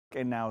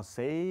And now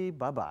say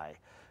bye-bye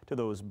to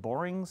those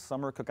boring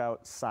summer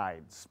cookout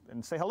sides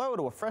and say hello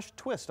to a fresh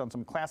twist on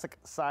some classic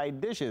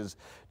side dishes.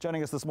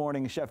 Joining us this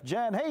morning, Chef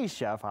Jen. Hey,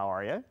 Chef, how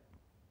are you?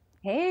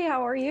 Hey,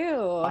 how are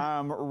you?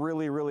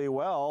 Really, really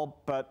well,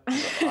 but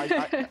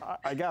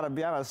I gotta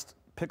be honest,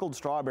 pickled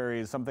strawberry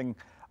is something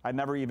I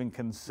never even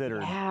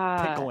considered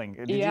pickling.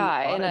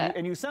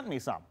 And you sent me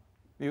some.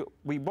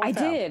 We both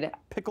have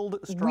pickled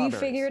strawberries. We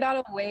figured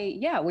out a way,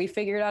 we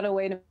figured out a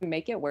way to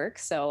make it work.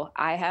 So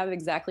I have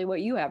exactly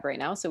what you have right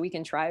now, so we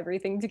can try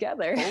everything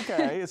together.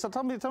 Okay, so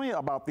tell me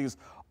about these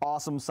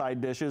awesome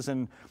side dishes,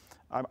 and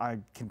I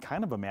can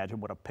kind of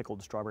imagine what a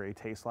pickled strawberry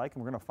tastes like,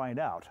 and we're gonna find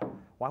out.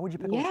 Why would you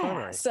pickle a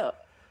strawberry? So,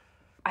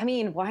 I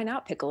mean, why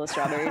not pickle a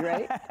strawberry,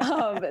 right?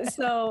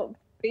 So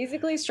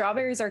basically,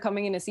 strawberries are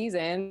coming into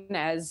season,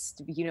 as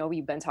you know,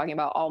 we've been talking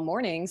about all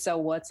morning. So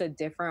what's a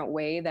different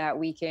way that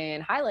we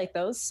can highlight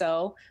those?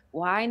 So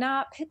why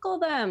not pickle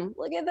them?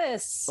 Look at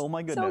this. Oh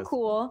my goodness. So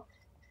cool.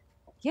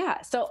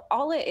 Yeah, so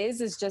all it is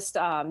just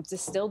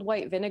distilled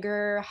white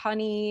vinegar,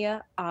 honey,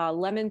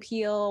 lemon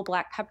peel,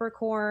 black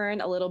peppercorn,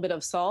 a little bit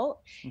of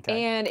salt.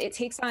 Okay. And it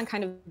takes on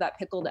kind of that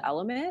pickled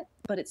element,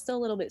 but it's still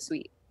a little bit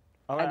sweet.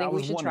 Right, I think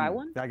we should try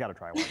one. I gotta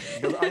try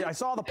one. I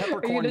saw the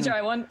peppercorn. Are you gonna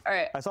try one? All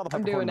right. I saw the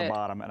peppercorn on the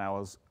bottom, and I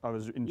was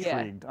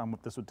intrigued on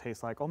what this would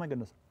taste like. Oh my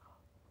goodness.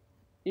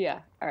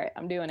 Yeah. All right.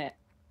 I'm doing it.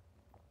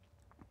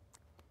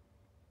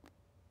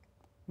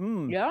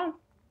 Mmm. Yeah.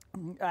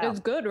 It's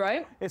good,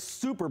 right? It's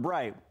super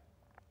bright.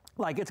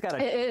 Like it's got a.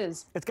 It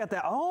is. It's got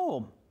that.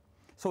 Oh.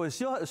 So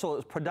it's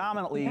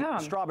predominantly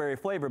strawberry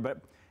flavor,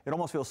 but it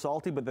almost feels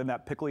salty, but then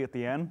that pickly at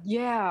the end.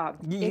 Yeah.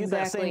 You get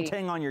that same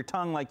ting on your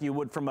tongue like you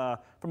would from a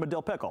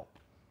dill pickle.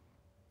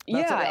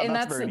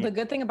 That's the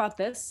good thing about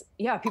this.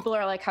 Yeah, people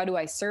are like, how do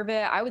I serve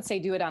it? I would say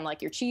do it on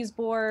like your cheese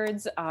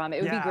boards.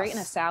 It would be great in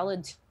a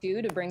salad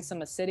too, to bring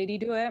some acidity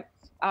to it.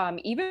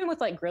 Even with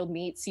like grilled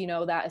meats, you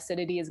know, that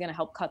acidity is going to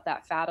help cut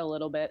that fat a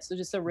little bit. So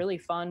just a really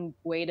fun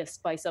way to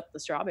spice up the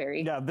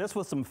strawberry. Yeah, this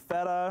with some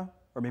feta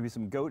or maybe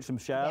some goat, some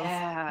chev.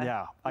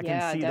 Yeah, I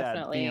can see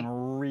that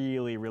being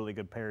really, really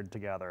good paired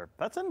together.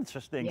 That's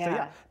interesting. So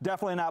yeah,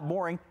 definitely not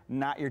boring.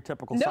 Not your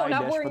typical side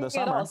dish for the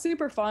summer. At all.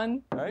 Super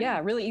fun. Right? Yeah,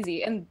 really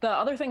easy. And the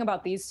other thing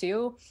about these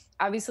too,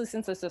 obviously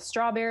since it's a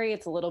strawberry,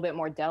 it's a little bit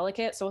more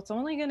delicate. So it's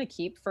only going to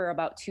keep for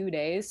about 2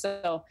 days.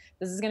 So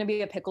this is going to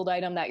be a pickled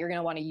item that you're going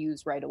to want to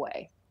use right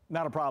away.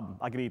 Not a problem.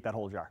 I could eat that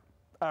whole jar.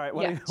 All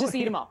right. Just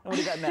eat them all. What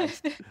do you got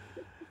next?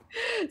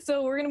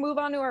 So we're going to move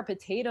on to our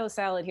potato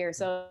salad here.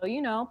 So,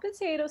 you know,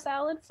 potato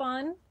salad,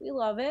 fun. We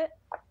love it.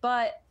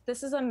 But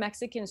this is a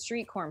Mexican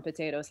street corn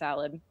potato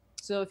salad.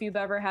 So if you've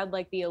ever had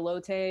like the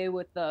elote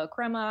with the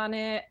crema on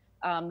it,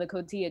 the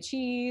cotija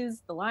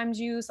cheese, the lime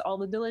juice, all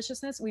the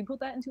deliciousness, we put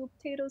that into a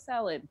potato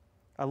salad.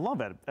 I love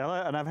it.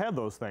 And I've had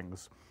those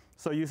things.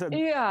 So you said,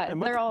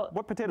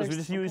 what potatoes? We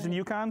just used in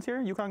Yukons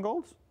here? Yukon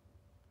Golds?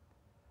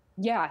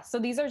 Yeah, so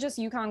these are just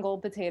Yukon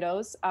Gold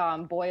potatoes,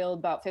 boiled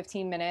about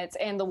 15 minutes.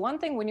 And the one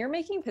thing, when you're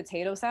making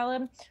potato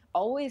salad,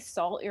 always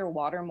salt your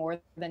water more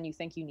than you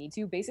think you need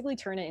to. Basically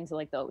turn it into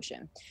like the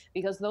ocean,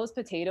 because those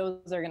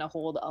potatoes are going to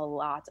hold a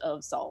lot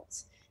of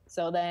salt.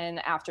 So then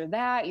after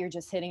that, you're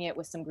just hitting it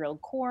with some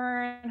grilled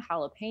corn,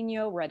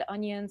 jalapeno, red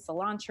onion,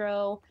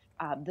 cilantro.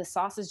 The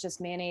sauce is just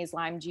mayonnaise,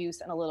 lime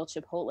juice, and a little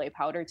chipotle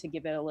powder to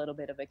give it a little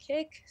bit of a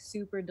kick.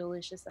 Super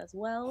delicious as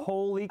well.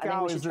 Holy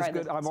cow, is this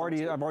good? I've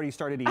already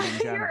started eating,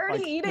 Jen. You're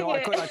already eating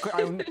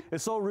it.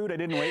 It's so rude I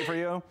didn't wait for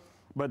you,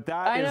 but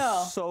that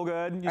is so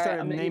good. You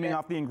started naming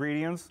off the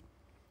ingredients.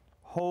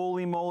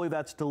 Holy moly,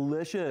 that's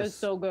delicious. It's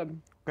so good.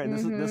 Okay,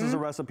 this is a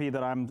recipe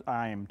that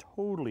I am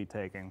totally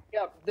taking.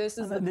 Yep, this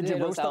is the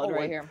potato salad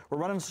right here. We're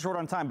running short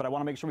on time, but I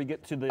want to make sure we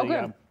get to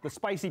the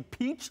spicy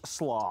peach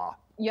slaw.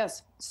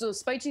 Yes, so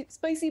spicy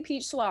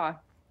peach slaw.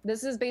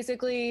 This is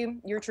basically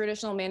your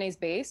traditional mayonnaise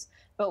base,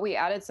 but we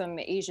added some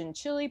Asian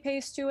chili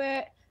paste to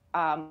it,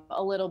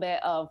 a little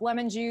bit of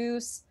lemon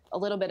juice, a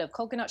little bit of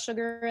coconut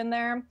sugar in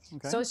there.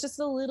 Okay. So it's just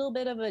a little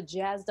bit of a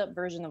jazzed up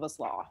version of a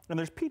slaw. And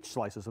there's peach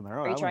slices in there.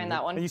 Are you trying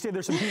that one? And you say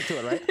there's some heat to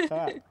it,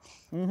 right?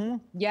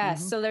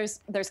 Yes, so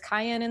there's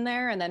cayenne in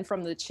there, and then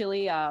from the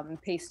chili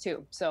paste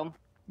too. So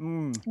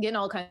getting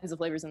all kinds of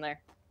flavors in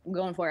there. I'm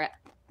going for it.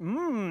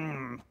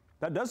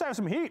 That does have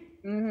some heat.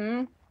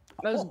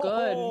 That's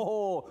good.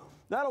 Oh,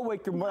 that'll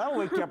wake you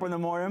up in the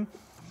morning.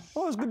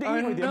 Oh, it's good to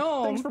eat with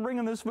you. Thanks for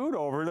bringing this food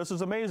over. This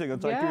is amazing.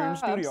 It's like you're in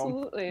studio.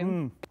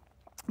 Absolutely.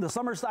 The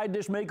summer side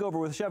dish makeover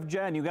with Chef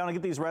Jen. You gotta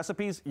get these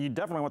recipes. You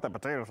definitely want that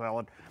potato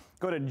salad.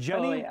 Go to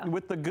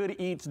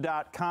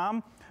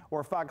JennyWithTheGoodEats.com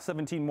or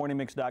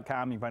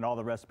Fox17MorningMix.com. You can find all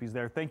the recipes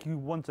there. Thank you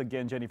once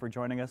again, Jenny, for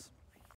joining us.